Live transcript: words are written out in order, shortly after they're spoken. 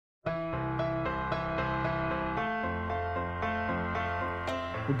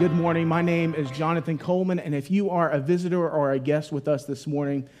Well, good morning. My name is Jonathan Coleman, and if you are a visitor or a guest with us this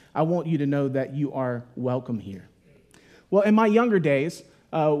morning, I want you to know that you are welcome here. Well, in my younger days,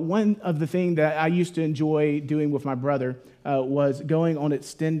 one of the things that I used to enjoy doing with my brother was going on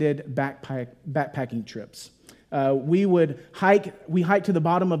extended backpacking trips. We hiked to the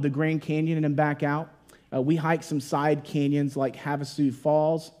bottom of the Grand Canyon and back out. We hiked some side canyons like Havasu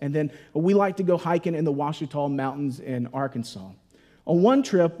Falls, and then we like to go hiking in the Ouachita Mountains in Arkansas. On one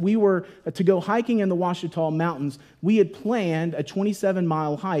trip, we were to go hiking in the Ouachita Mountains. We had planned a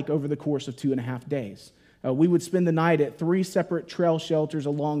 27-mile hike over the course of 2.5 days. We would spend the night at 3 separate trail shelters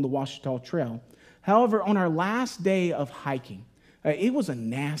along the Ouachita Trail. However, on our last day of hiking, it was a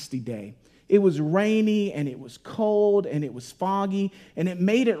nasty day. It was rainy, and it was cold, and it was foggy, and it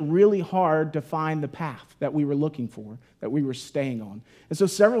made it really hard to find the path that we were looking for, that we were staying on. And so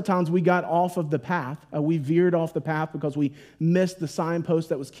several times we got off of the path. We veered off the path because we missed the signpost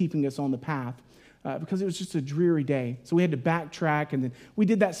that was keeping us on the path because it was just a dreary day. So we had to backtrack, and then we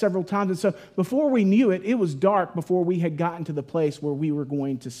did that several times. And so before we knew it, it was dark before we had gotten to the place where we were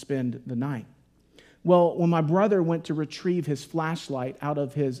going to spend the night. Well, when my brother went to retrieve his flashlight out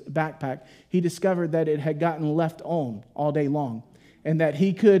of his backpack, he discovered that it had gotten left on all day long and that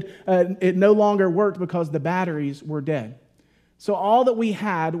it no longer worked because the batteries were dead. So all that we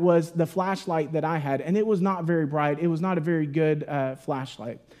had was the flashlight that I had, and it was not very bright. It was not a very good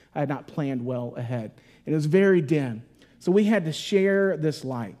flashlight. I had not planned well ahead. And it was very dim. So we had to share this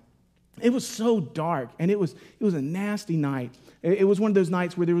light. It was so dark, and it was a nasty night. It was one of those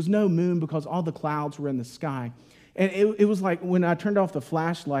nights where there was no moon because all the clouds were in the sky. And it was like when I turned off the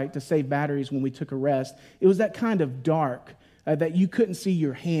flashlight to save batteries when we took a rest, it was that kind of dark that you couldn't see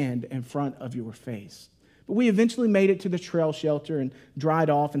your hand in front of your face. But we eventually made it to the trail shelter and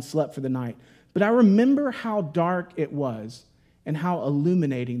dried off and slept for the night. But I remember how dark it was and how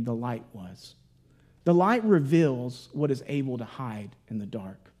illuminating the light was. The light reveals what is able to hide in the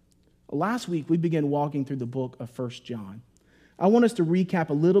dark. Last week, we began walking through the book of 1 John. I want us to recap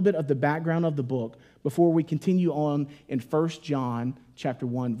a little bit of the background of the book before we continue on in 1 John chapter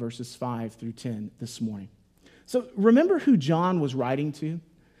 1, verses 5 through 10 this morning. So remember who John was writing to?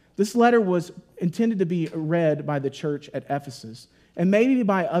 This letter was intended to be read by the church at Ephesus and maybe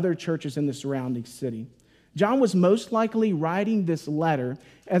by other churches in the surrounding city. John was most likely writing this letter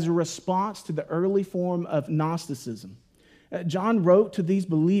as a response to the early form of Gnosticism. John wrote to these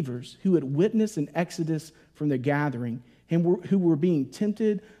believers who had witnessed an exodus from the gathering and who were being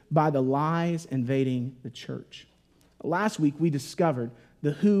tempted by the lies invading the church. Last week, we discovered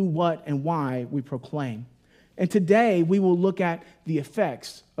the who, what, and why we proclaim. And today, we will look at the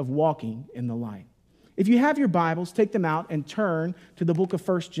effects of walking in the light. If you have your Bibles, take them out and turn to the book of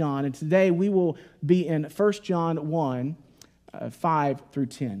 1 John. And today, we will be in 1 John 1, 5 through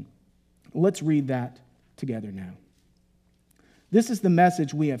 10. Let's read that together now. This is the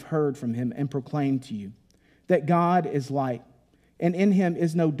message we have heard from him and proclaimed to you, that God is light, and in him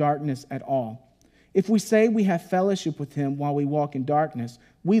is no darkness at all. If we say we have fellowship with him while we walk in darkness,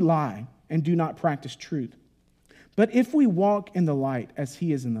 we lie and do not practice truth. But if we walk in the light as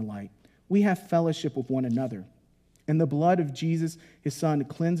he is in the light, we have fellowship with one another, and the blood of Jesus, his son,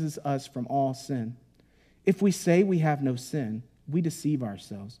 cleanses us from all sin. If we say we have no sin, we deceive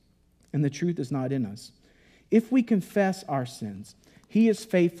ourselves, and the truth is not in us. If we confess our sins, he is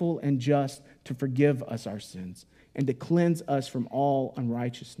faithful and just to forgive us our sins and to cleanse us from all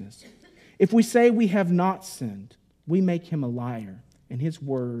unrighteousness. If we say we have not sinned, we make him a liar, and his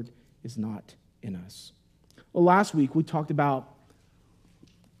word is not in us. Well, last week we talked about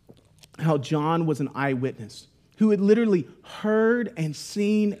how John was an eyewitness who had literally heard and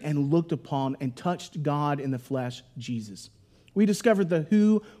seen and looked upon and touched God in the flesh, Jesus. We discovered the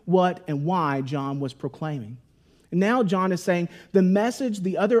who, what, and why John was proclaiming. And now John is saying the message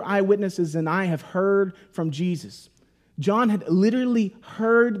the other eyewitnesses and I have heard from Jesus. John had literally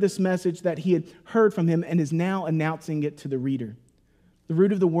heard this message that he had heard from him and is now announcing it to the reader. The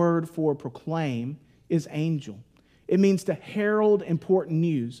root of the word for proclaim is angel. It means to herald important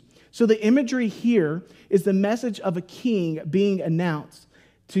news. So the imagery here is the message of a king being announced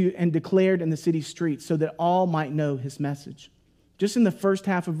to and declared in the city streets so that all might know his message. Just in the first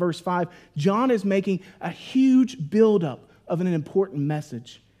half of verse 5, John is making a huge buildup of an important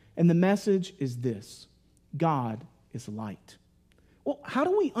message. And the message is this: God is light. Well, how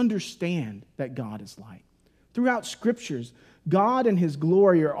do we understand that God is light? Throughout scriptures, God and his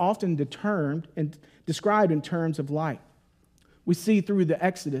glory are often determined and described in terms of light. We see through the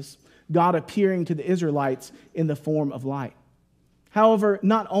Exodus, God appearing to the Israelites in the form of light. However,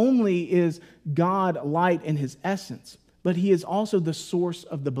 not only is God light in his essence, but he is also the source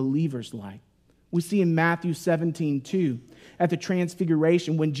of the believer's light. We see in Matthew 17:2, at the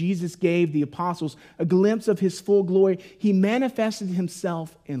transfiguration, when Jesus gave the apostles a glimpse of his full glory, he manifested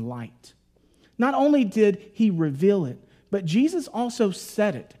himself in light. Not only did he reveal it, but Jesus also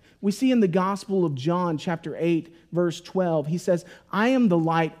said it. We see in the Gospel of John, chapter 8, verse 12, he says, "I am the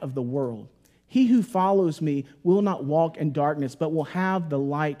light of the world. He who follows me will not walk in darkness, but will have the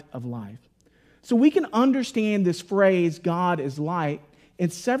light of life." So we can understand this phrase, God is light, in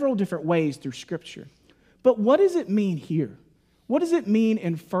several different ways through Scripture. But what does it mean here? What does it mean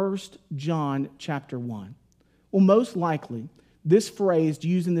in 1 John chapter 1? Well, most likely, this phrase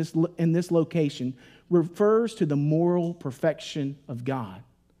used in this location refers to the moral perfection of God.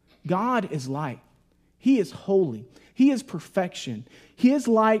 God is light. He is holy. He is perfection. His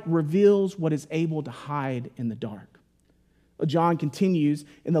light reveals what is able to hide in the dark. John continues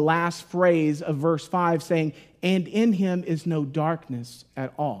in the last phrase of verse 5 saying, "And in him is no darkness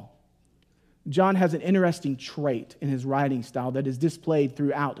at all." John has an interesting trait in his writing style that is displayed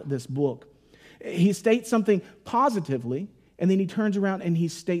throughout this book. He states something positively, and then he turns around and he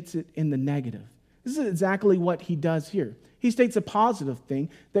states it in the negative. This is exactly what he does here. He states a positive thing,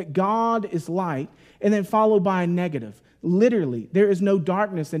 that God is light, and then followed by a negative. Literally, there is no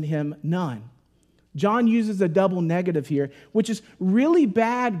darkness in him, none. John uses a double negative here, which is really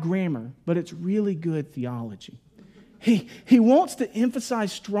bad grammar, but it's really good theology. He wants to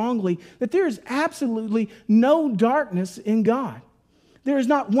emphasize strongly that there is absolutely no darkness in God. There is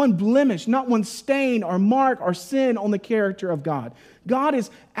not one blemish, not one stain or mark or sin on the character of God. God is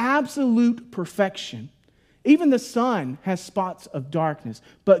absolute perfection. Even the sun has spots of darkness,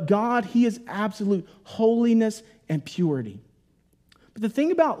 but God, he is absolute holiness and purity. But the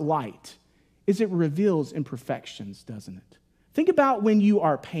thing about light is it reveals imperfections, doesn't it? Think about when you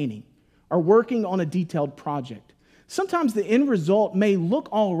are painting or working on a detailed project. Sometimes the end result may look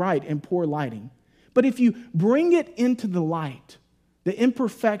all right in poor lighting, but if you bring it into the light, the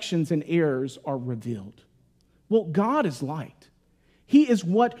imperfections and errors are revealed. Well, God is light. He is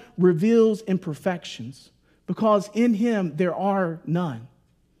what reveals imperfections, because in him there are none.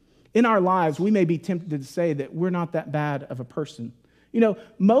 In our lives, we may be tempted to say that we're not that bad of a person. You know,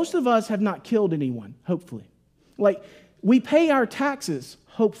 most of us have not killed anyone, hopefully. Like, we pay our taxes,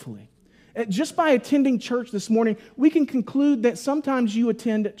 hopefully. Just by attending church this morning, we can conclude that sometimes you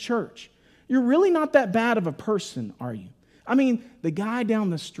attend church. You're really not that bad of a person, are you? I mean, the guy down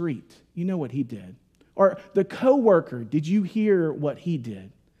the street, you know what he did. Or the coworker, did you hear what he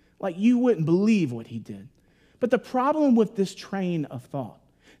did? Like, you wouldn't believe what he did. But the problem with this train of thought,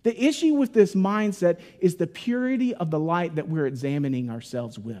 the issue with this mindset, is the purity of the light that we're examining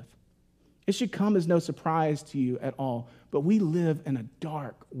ourselves with. It should come as no surprise to you at all, but we live in a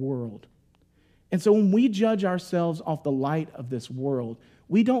dark world. And so when we judge ourselves off the light of this world,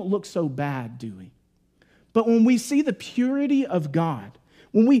 we don't look so bad, do we? But when we see the purity of God,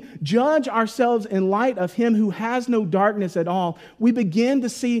 when we judge ourselves in light of him who has no darkness at all, we begin to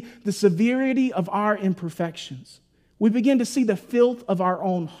see the severity of our imperfections. We begin to see the filth of our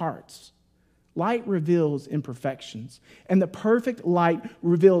own hearts. Light reveals imperfections, and the perfect light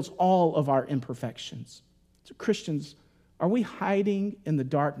reveals all of our imperfections. So Christians, are we hiding in the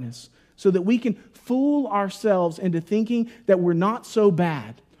darkness so that we can fool ourselves into thinking that we're not so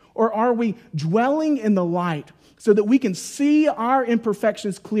bad? Or are we dwelling in the light so that we can see our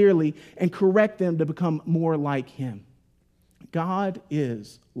imperfections clearly and correct them to become more like him? God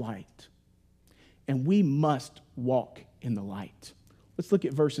is light, and we must walk in the light. Let's look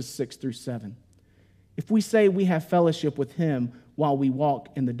at verses 6 through 7. If we say we have fellowship with him while we walk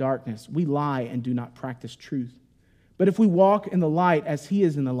in the darkness, we lie and do not practice truth. But if we walk in the light as he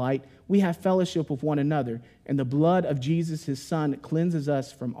is in the light, we have fellowship with one another, and the blood of Jesus, his son, cleanses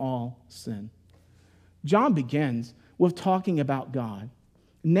us from all sin. John begins with talking about God.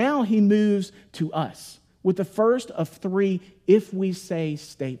 Now he moves to us with the first of 3 if we say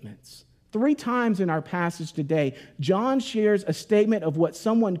statements. 3 times in our passage today, John shares a statement of what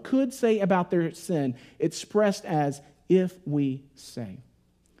someone could say about their sin, expressed as if we say.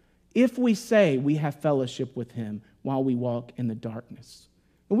 If we say we have fellowship with him while we walk in the darkness.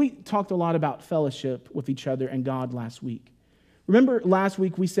 And we talked a lot about fellowship with each other and God last week. Remember last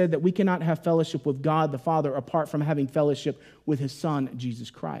week we said that we cannot have fellowship with God the Father apart from having fellowship with his Son, Jesus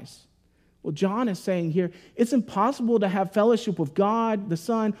Christ. Well, John is saying here, it's impossible to have fellowship with God the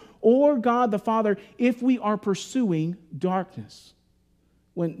Son or God the Father if we are pursuing darkness.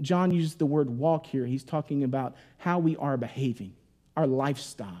 When John uses the word walk here, he's talking about how we are behaving, our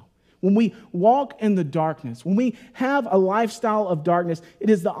lifestyle. When we walk in the darkness, when we have a lifestyle of darkness, it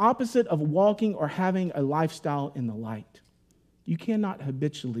is the opposite of walking or having a lifestyle in the light. You cannot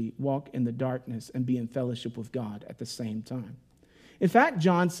habitually walk in the darkness and be in fellowship with God at the same time. In fact,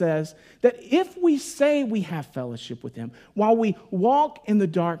 John says that if we say we have fellowship with him while we walk in the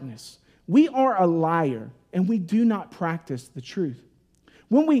darkness, we are a liar and we do not practice the truth.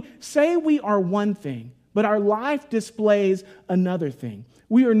 When we say we are one thing, but our life displays another thing,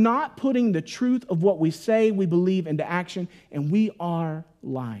 we are not putting the truth of what we say we believe into action, and we are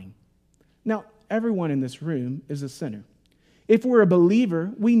lying. Now, everyone in this room is a sinner. If we're a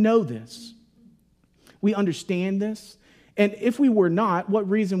believer, we know this. We understand this. And if we were not, what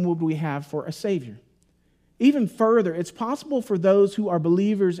reason would we have for a Savior? Even further, it's possible for those who are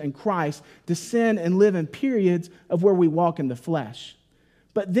believers in Christ to sin and live in periods of where we walk in the flesh.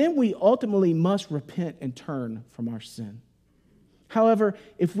 But then we ultimately must repent and turn from our sin. However,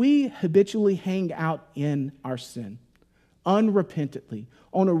 if we habitually hang out in our sin, unrepentantly,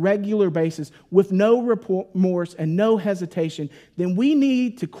 on a regular basis, with no remorse and no hesitation, then we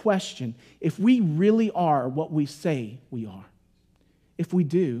need to question if we really are what we say we are. If we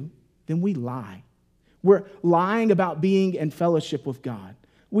do, then we lie. We're lying about being in fellowship with God.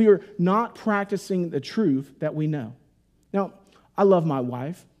 We are not practicing the truth that we know. Now, I love my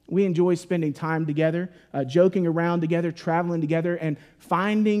wife. We enjoy spending time together, joking around together, traveling together, and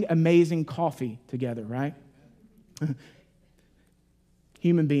finding amazing coffee together, right?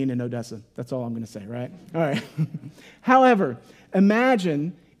 Human being in Odessa. That's all I'm going to say, right? All right. However,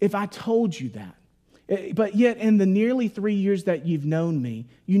 imagine if I told you that. But yet in the nearly 3 years that you've known me,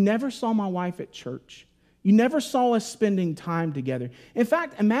 you never saw my wife at church. You never saw us spending time together. In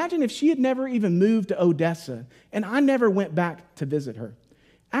fact, imagine if she had never even moved to Odessa and I never went back to visit her.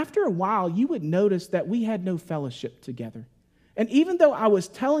 After a while, you would notice that we had no fellowship together. And even though I was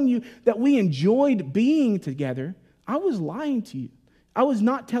telling you that we enjoyed being together, I was lying to you. I was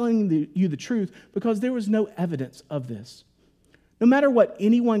not telling you the truth because there was no evidence of this. No matter what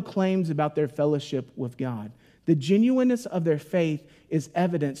anyone claims about their fellowship with God, the genuineness of their faith is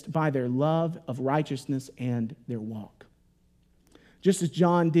evidenced by their love of righteousness and their walk. Just as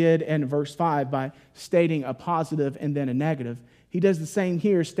John did in verse 5 by stating a positive and then a negative, he does the same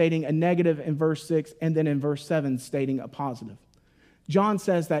here, stating a negative in verse 6 and then in verse 7 stating a positive. John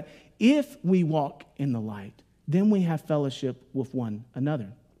says that if we walk in the light, then we have fellowship with one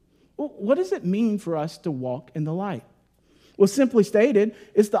another. Well, what does it mean for us to walk in the light? Well, simply stated,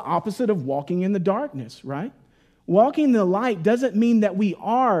 it's the opposite of walking in the darkness, right? Walking in the light doesn't mean that we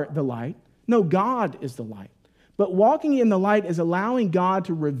are the light. No, God is the light. But walking in the light is allowing God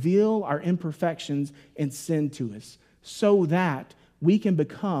to reveal our imperfections and sin to us so that we can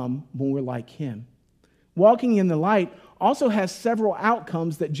become more like him. Walking in the light also has several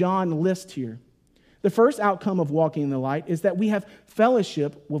outcomes that John lists here. The first outcome of walking in the light is that we have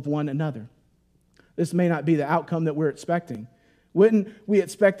fellowship with one another. This may not be the outcome that we're expecting. Wouldn't we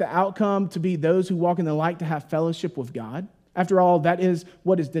expect the outcome to be those who walk in the light to have fellowship with God? After all, that is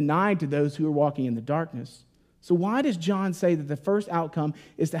what is denied to those who are walking in the darkness. So why does John say that the first outcome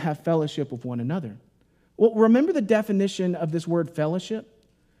is to have fellowship with one another? Well, remember the definition of this word fellowship?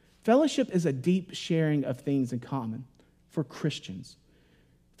 Fellowship is a deep sharing of things in common for Christians.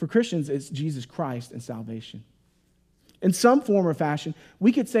 For Christians, it's Jesus Christ and salvation. In some form or fashion,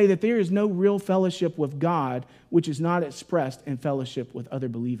 we could say that there is no real fellowship with God which is not expressed in fellowship with other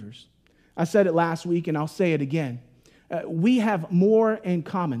believers. I said it last week and I'll say it again. We have more in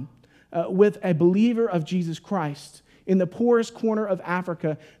common with a believer of Jesus Christ in the poorest corner of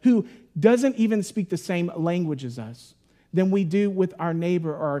Africa who doesn't even speak the same language as us than we do with our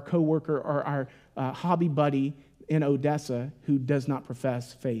neighbor or our coworker or our hobby buddy in Odessa who does not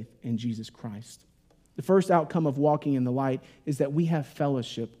profess faith in Jesus Christ. The first outcome of walking in the light is that we have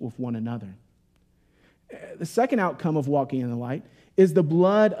fellowship with one another. The second outcome of walking in the light is the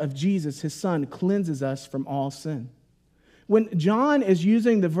blood of Jesus, his son, cleanses us from all sin. When John is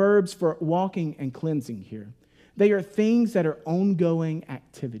using the verbs for walking and cleansing here, they are things that are ongoing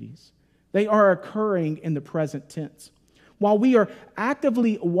activities. They are occurring in the present tense. While we are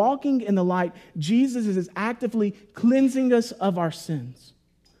actively walking in the light, Jesus is actively cleansing us of our sins.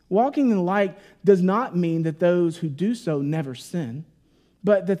 Walking in the light does not mean that those who do so never sin,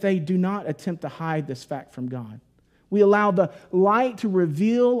 but that they do not attempt to hide this fact from God. We allow the light to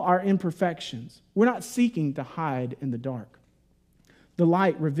reveal our imperfections. We're not seeking to hide in the dark. The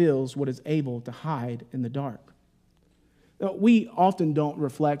light reveals what is able to hide in the dark. We often don't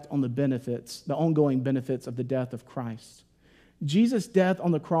reflect on the benefits, the ongoing benefits of the death of Christ. Jesus' death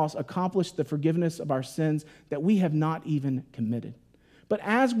on the cross accomplished the forgiveness of our sins that we have not even committed. But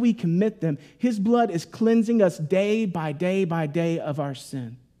as we commit them, his blood is cleansing us day by day by day of our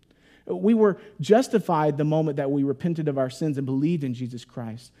sin. We were justified the moment that we repented of our sins and believed in Jesus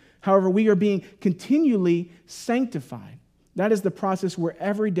Christ. However, we are being continually sanctified. That is the process where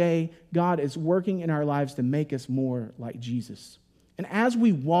every day God is working in our lives to make us more like Jesus. And as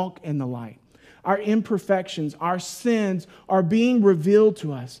we walk in the light, our imperfections, our sins are being revealed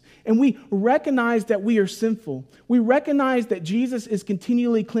to us. And we recognize that we are sinful. We recognize that Jesus is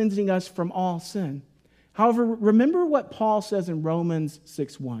continually cleansing us from all sin. However, remember what Paul says in Romans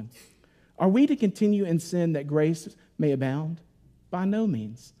 6:1. Are we to continue in sin that grace may abound? By no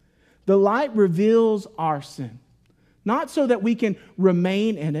means. The light reveals our sin, not so that we can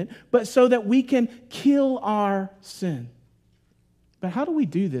remain in it, but so that we can kill our sin. But how do we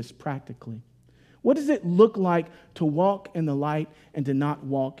do this practically? What does it look like to walk in the light and to not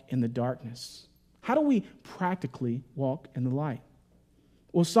walk in the darkness? How do we practically walk in the light?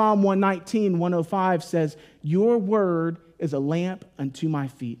 Well, Psalm 119, 105 says, "Your word is a lamp unto my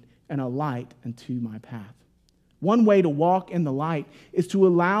feet and a light unto my path." One way to walk in the light is to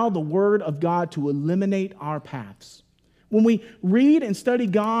allow the word of God to illuminate our paths. When we read and study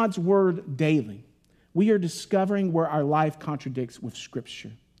God's word daily, we are discovering where our life contradicts with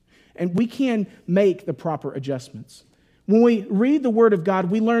Scripture. And we can make the proper adjustments. When we read the Word of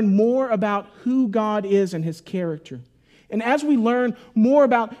God, we learn more about who God is and His character. And as we learn more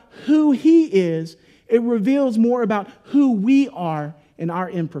about who He is, it reveals more about who we are and our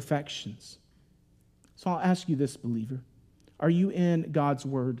imperfections. So I'll ask you this, believer. Are you in God's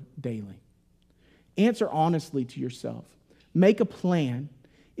Word daily? Answer honestly to yourself. Make a plan.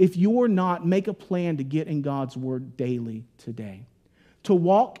 If you're not, make a plan to get in God's Word daily today. To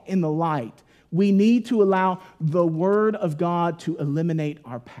walk in the light, we need to allow the Word of God to illuminate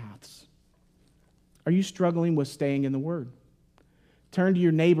our paths. Are you struggling with staying in the Word? Turn to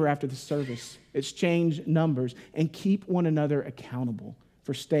your neighbor after the service, exchange numbers, and keep one another accountable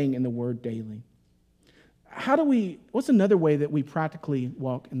for staying in the Word daily. What's another way that we practically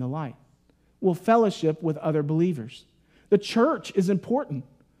walk in the light? Well, fellowship with other believers. The church is important.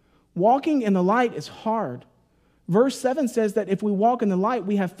 Walking in the light is hard. Verse 7 says that if we walk in the light,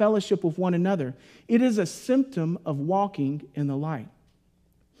 we have fellowship with one another. It is a symptom of walking in the light.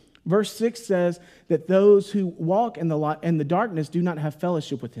 Verse 6 says that those who walk in the light and the darkness do not have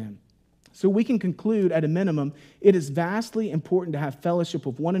fellowship with him. So we can conclude at a minimum, it is vastly important to have fellowship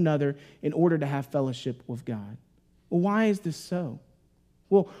with one another in order to have fellowship with God. Well, why is this so?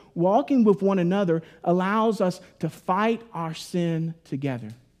 Well, walking with one another allows us to fight our sin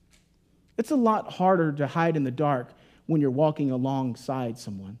together. It's a lot harder to hide in the dark when you're walking alongside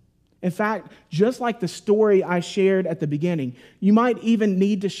someone. In fact, just like the story I shared at the beginning, you might even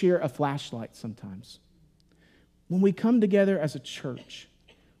need to share a flashlight sometimes. When we come together as a church,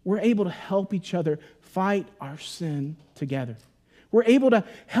 we're able to help each other fight our sin together. We're able to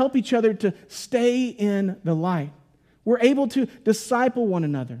help each other to stay in the light. We're able to disciple one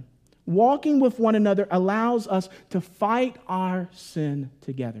another. Walking with one another allows us to fight our sin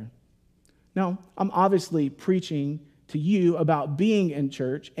together. Now, I'm obviously preaching to you about being in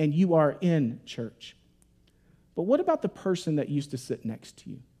church, and you are in church. But what about the person that used to sit next to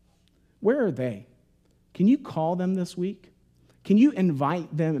you? Where are they? Can you call them this week? Can you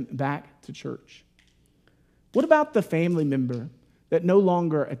invite them back to church? What about the family member that no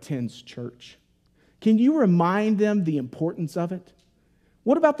longer attends church? Can you remind them the importance of it?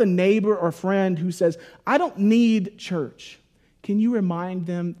 What about the neighbor or friend who says, I don't need church? Can you remind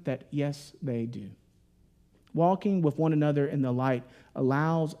them that, yes, they do? Walking with one another in the light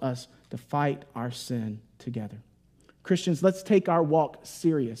allows us to fight our sin together. Christians, let's take our walk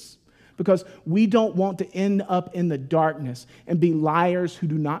serious because we don't want to end up in the darkness and be liars who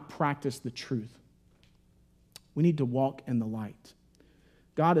do not practice the truth. We need to walk in the light.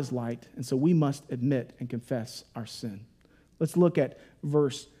 God is light, and so we must admit and confess our sin. Let's look at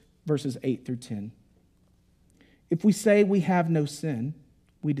verses 8 through 10. If we say we have no sin,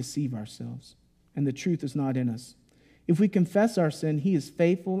 we deceive ourselves, and the truth is not in us. If we confess our sin, he is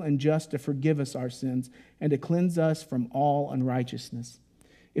faithful and just to forgive us our sins and to cleanse us from all unrighteousness.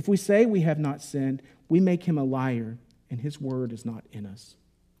 If we say we have not sinned, we make him a liar, and his word is not in us.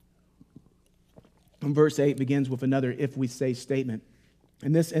 And verse 8 begins with another if we say statement.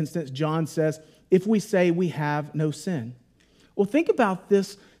 In this instance, John says, if we say we have no sin. Well, think about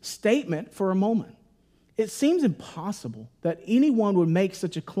this statement for a moment. It seems impossible that anyone would make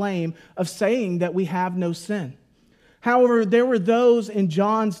such a claim of saying that we have no sin. However, there were those in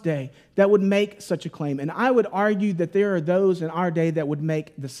John's day that would make such a claim, and I would argue that there are those in our day that would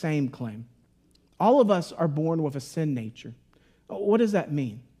make the same claim. All of us are born with a sin nature. What does that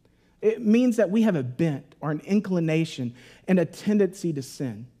mean? It means that we have a bent or an inclination and a tendency to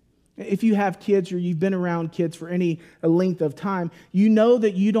sin. If you have kids or you've been around kids for any length of time, you know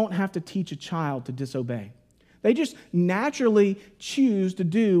that you don't have to teach a child to disobey. They just naturally choose to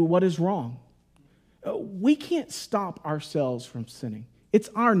do what is wrong. We can't stop ourselves from sinning. It's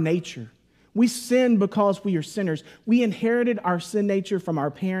our nature. We sin because we are sinners. We inherited our sin nature from our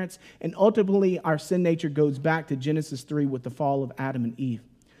parents, and ultimately our sin nature goes back to Genesis 3 with the fall of Adam and Eve.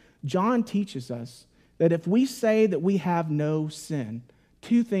 John teaches us that if we say that we have no sin,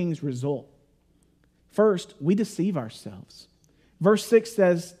 two things result. First, we deceive ourselves. Verse 6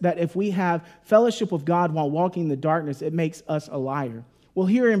 says that if we have fellowship with God while walking in the darkness, it makes us a liar. Well,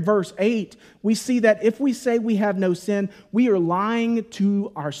 here in verse 8, we see that if we say we have no sin, we are lying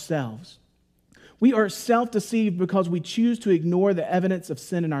to ourselves. We are self-deceived because we choose to ignore the evidence of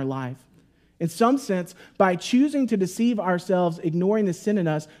sin in our life. In some sense, by choosing to deceive ourselves, ignoring the sin in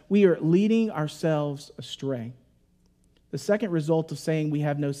us, we are leading ourselves astray. The second result of saying we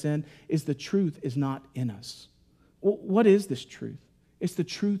have no sin is the truth is not in us. Well, what is this truth? It's the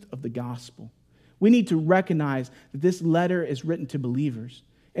truth of the gospel. We need to recognize that this letter is written to believers.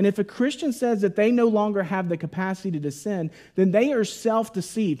 And if a Christian says that they no longer have the capacity to sin, then they are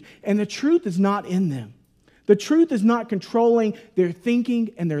self-deceived, and the truth is not in them. The truth is not controlling their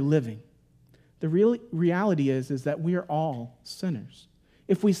thinking and their living. The reality is that we are all sinners.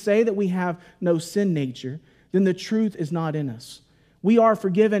 If we say that we have no sin nature, then the truth is not in us. We are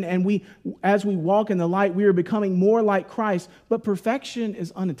forgiven, and as we walk in the light, we are becoming more like Christ, but perfection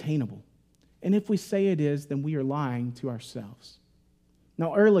is unattainable. And if we say it is, then we are lying to ourselves.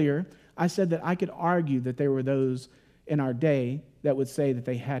 Now, earlier, I said that I could argue that there were those in our day that would say that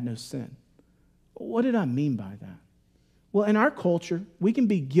they had no sin. What did I mean by that? Well, in our culture, we can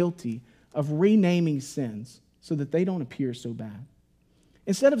be guilty of renaming sins so that they don't appear so bad.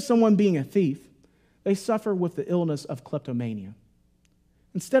 Instead of someone being a thief, they suffer with the illness of kleptomania.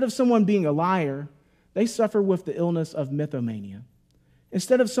 Instead of someone being a liar, they suffer with the illness of mythomania.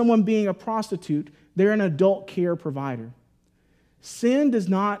 Instead of someone being a prostitute, they're an adult care provider. Sin does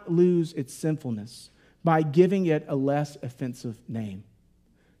not lose its sinfulness by giving it a less offensive name.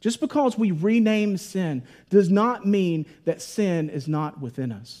 Just because we rename sin does not mean that sin is not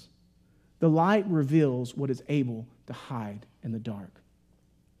within us. The light reveals what is able to hide in the dark.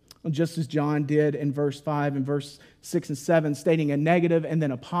 Just as John did in verse 5 and verse 6 and 7, stating a negative and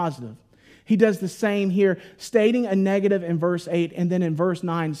then a positive. He does the same here, stating a negative in verse 8 and then in verse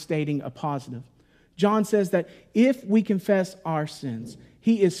 9 stating a positive. John says that if we confess our sins,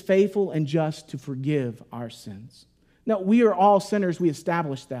 he is faithful and just to forgive our sins. Now, we are all sinners. We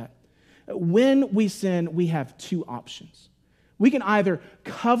established that. When we sin, we have two options. We can either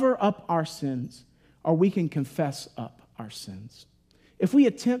cover up our sins or we can confess up our sins. If we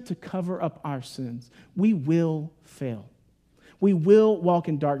attempt to cover up our sins, we will fail. We will walk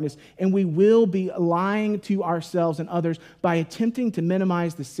in darkness, and we will be lying to ourselves and others by attempting to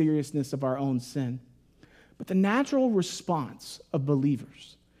minimize the seriousness of our own sin. But the natural response of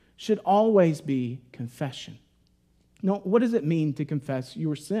believers should always be confession. Now, what does it mean to confess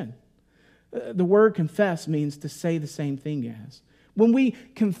your sin? The word confess means to say the same thing as. When we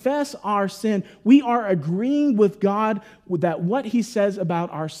confess our sin, we are agreeing with God that what he says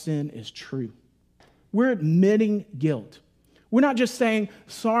about our sin is true. We're admitting guilt. We're not just saying,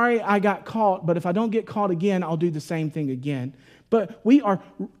 sorry, I got caught, but if I don't get caught again, I'll do the same thing again. But we are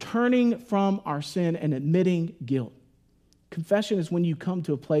turning from our sin and admitting guilt. Confession is when you come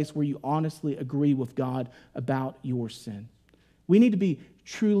to a place where you honestly agree with God about your sin. We need to be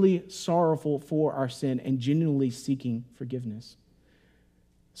truly sorrowful for our sin and genuinely seeking forgiveness.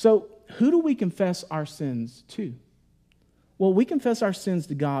 So, who do we confess our sins to? Well, we confess our sins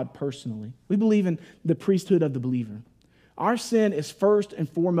to God personally. We believe in the priesthood of the believer. Our sin is first and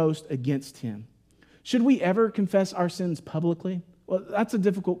foremost against him. Should we ever confess our sins publicly? Well, that's a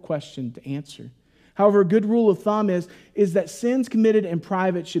difficult question to answer. However, a good rule of thumb is that sins committed in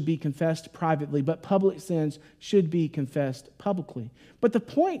private should be confessed privately, but public sins should be confessed publicly. But the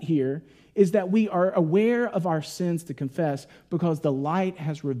point here is that we are aware of our sins to confess because the light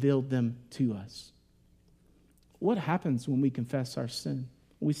has revealed them to us. What happens when we confess our sin?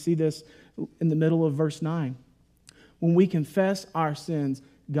 We see this in the middle of verse 9. When we confess our sins,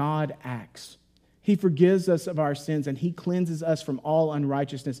 God acts. He forgives us of our sins and he cleanses us from all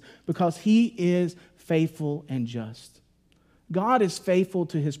unrighteousness because he is faithful and just. God is faithful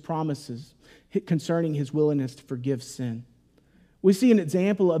to his promises concerning his willingness to forgive sin. We see an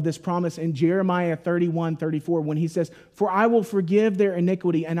example of this promise in Jeremiah 31:34 when he says, "For I will forgive their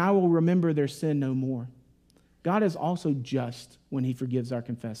iniquity and I will remember their sin no more." God is also just when he forgives our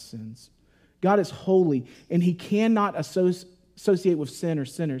confessed sins. God is holy, and he cannot associate with sin or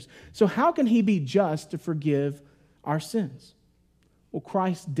sinners. So how can he be just to forgive our sins? Well,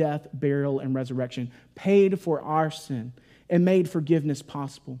 Christ's death, burial, and resurrection paid for our sin and made forgiveness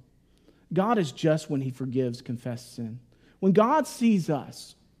possible. God is just when he forgives confessed sin. When God sees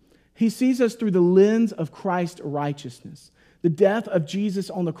us, he sees us through the lens of Christ's righteousness. The death of Jesus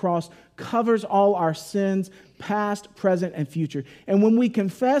on the cross covers all our sins, past, present, and future. And when we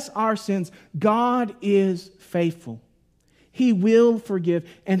confess our sins, God is faithful. He will forgive,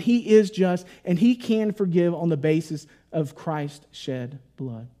 and he is just, and he can forgive on the basis of Christ's shed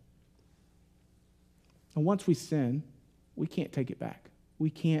blood. And once we sin, we can't take it back. We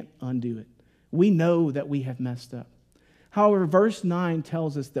can't undo it. We know that we have messed up. However, verse 9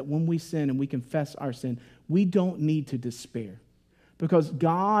 tells us that when we sin and we confess our sin, we don't need to despair, because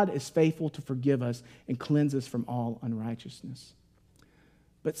God is faithful to forgive us and cleanse us from all unrighteousness.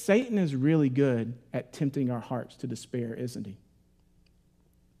 But Satan is really good at tempting our hearts to despair, isn't he?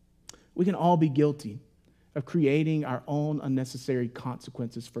 We can all be guilty of creating our own unnecessary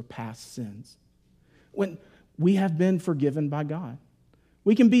consequences for past sins when we have been forgiven by God.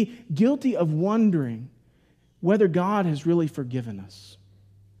 We can be guilty of wondering whether God has really forgiven us.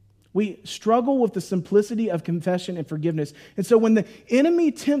 We struggle with the simplicity of confession and forgiveness. And so when the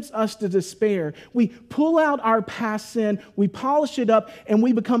enemy tempts us to despair, we pull out our past sin, we polish it up, and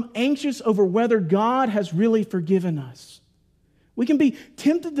we become anxious over whether God has really forgiven us. We can be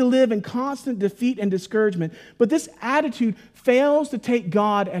tempted to live in constant defeat and discouragement, but this attitude fails to take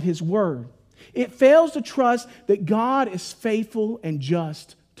God at his word. It fails to trust that God is faithful and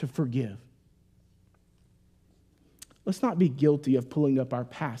just to forgive. Let's not be guilty of pulling up our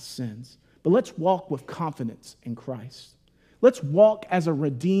past sins, but let's walk with confidence in Christ. Let's walk as a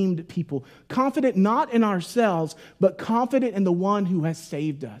redeemed people, confident not in ourselves, but confident in the one who has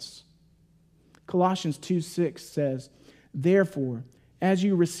saved us. Colossians 2:6 says, "Therefore, as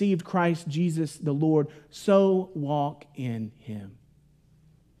you received Christ Jesus the Lord, so walk in him."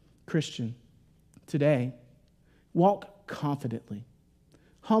 Christian, today, walk confidently,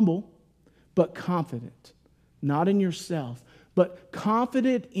 humble but confident. Not in yourself, but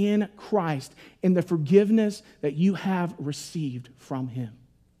confident in Christ, in the forgiveness that you have received from him.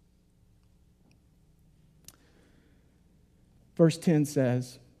 Verse 10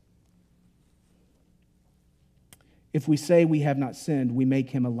 says, "If we say we have not sinned, we make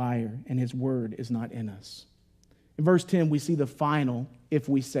him a liar, and his word is not in us." In verse 10, we see the final "if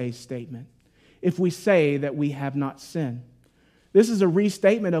we say" statement. If we say that we have not sinned. This is a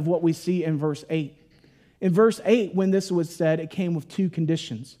restatement of what we see in verse 8. In verse 8, when this was said, it came with two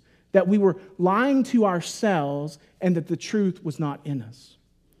conditions: that we were lying to ourselves and that the truth was not in us.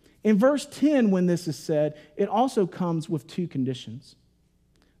 In verse 10, when this is said, it also comes with two conditions.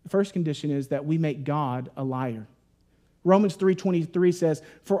 The first condition is that we make God a liar. Romans 3:23 says,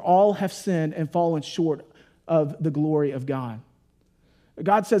 "For all have sinned and fallen short of the glory of God."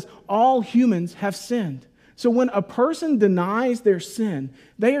 God says all humans have sinned. So when a person denies their sin,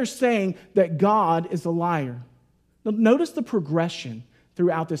 they are saying that God is a liar. Now, notice the progression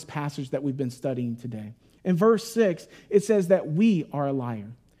throughout this passage that we've been studying today. In verse 6, it says that we are a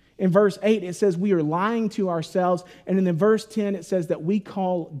liar. In verse 8, it says we are lying to ourselves. And in verse 10, it says that we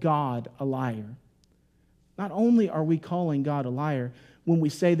call God a liar. Not only are we calling God a liar when we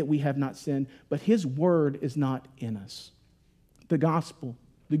say that we have not sinned, but his word is not in us. The gospel,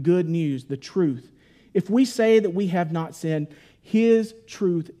 the good news, the truth. If we say that we have not sinned, his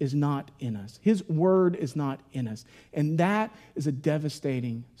truth is not in us. His word is not in us. And that is a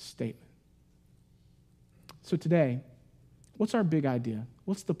devastating statement. So today, what's our big idea?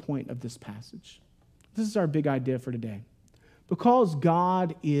 What's the point of this passage? This is our big idea for today. Because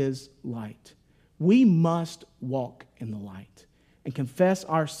God is light, we must walk in the light and confess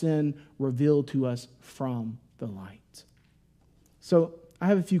our sin revealed to us from the light. So I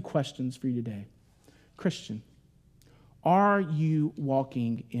have a few questions for you today. Christian, are you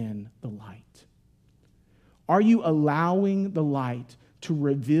walking in the light? Are you allowing the light to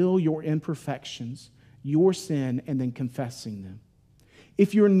reveal your imperfections, your sin, and then confessing them?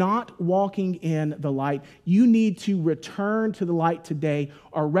 If you're not walking in the light, you need to return to the light today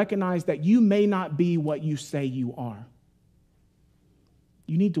or recognize that you may not be what you say you are.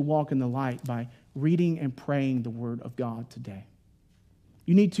 You need to walk in the light by reading and praying the Word of God today.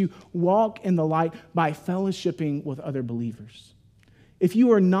 You need to walk in the light by fellowshipping with other believers. If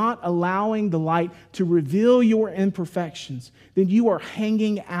you are not allowing the light to reveal your imperfections, then you are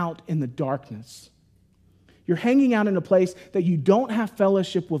hanging out in the darkness. You're hanging out in a place that you don't have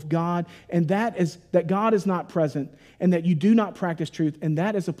fellowship with God, and that is that God is not present, and that you do not practice truth, and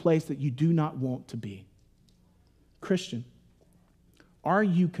that is a place that you do not want to be. Christian, are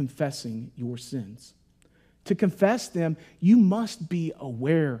you confessing your sins? To confess them, you must be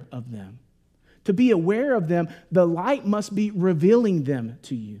aware of them. To be aware of them, the light must be revealing them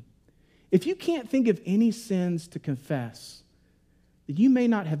to you. If you can't think of any sins to confess, then you may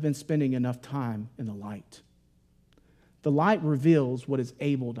not have been spending enough time in the light. The light reveals what is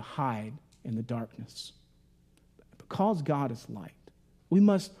able to hide in the darkness. Because God is light, we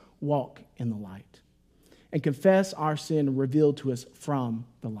must walk in the light and confess our sin revealed to us from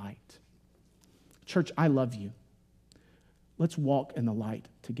the light. Church, I love you. Let's walk in the light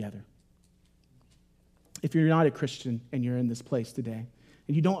together. If you're not a Christian and you're in this place today,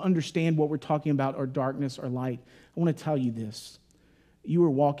 and you don't understand what we're talking about, or darkness or light, I want to tell you this. You are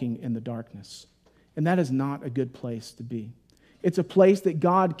walking in the darkness, and that is not a good place to be. It's a place that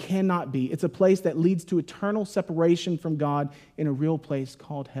God cannot be. It's a place that leads to eternal separation from God in a real place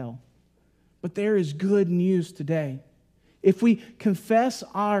called hell. But there is good news today. If we confess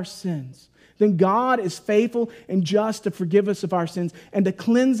our sins, then God is faithful and just to forgive us of our sins and to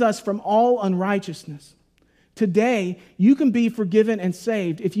cleanse us from all unrighteousness. Today, you can be forgiven and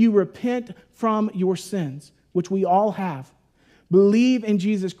saved if you repent from your sins, which we all have. Believe in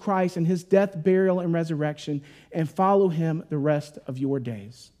Jesus Christ and his death, burial, and resurrection, and follow him the rest of your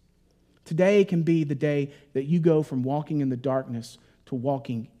days. Today can be the day that you go from walking in the darkness to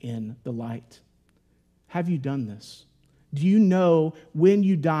walking in the light. Have you done this? Do you know when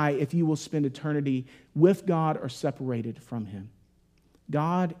you die if you will spend eternity with God or separated from him?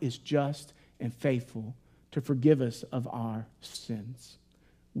 God is just and faithful to forgive us of our sins.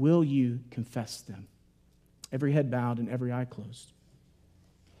 Will you confess them? Every head bowed and every eye closed.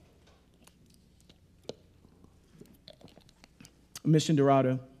 Mission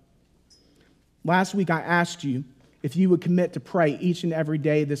Dorado. Last week I asked you if you would commit to pray each and every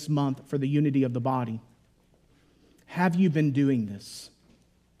day this month for the unity of the body. Have you been doing this?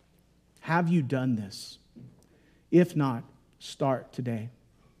 Have you done this? If not, start today.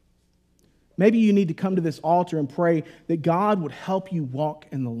 Maybe you need to come to this altar and pray that God would help you walk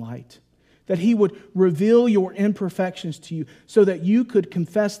in the light, that he would reveal your imperfections to you so that you could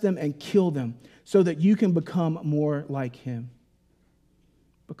confess them and kill them, so that you can become more like him.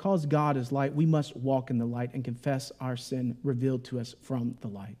 Because God is light, we must walk in the light and confess our sin revealed to us from the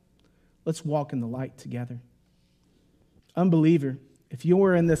light. Let's walk in the light together. Unbeliever, if you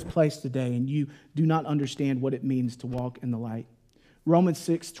are in this place today and you do not understand what it means to walk in the light, Romans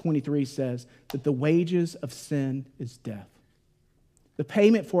 6:23 says that the wages of sin is death. The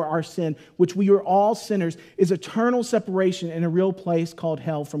payment for our sin, which we are all sinners, is eternal separation in a real place called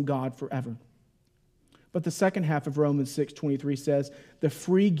hell from God forever. But the second half of Romans 6:23 says the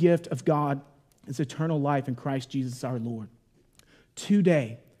free gift of God is eternal life in Christ Jesus our Lord.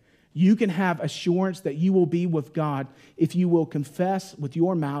 Today, you can have assurance that you will be with God if you will confess with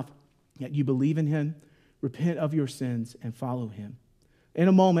your mouth that you believe in him, repent of your sins, and follow him. In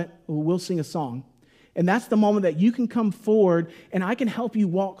a moment, we'll sing a song. And that's the moment that you can come forward and I can help you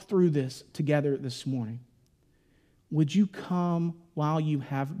walk through this together this morning. Would you come while you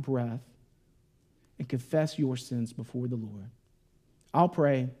have breath and confess your sins before the Lord? I'll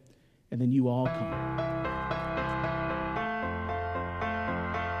pray, and then you all come.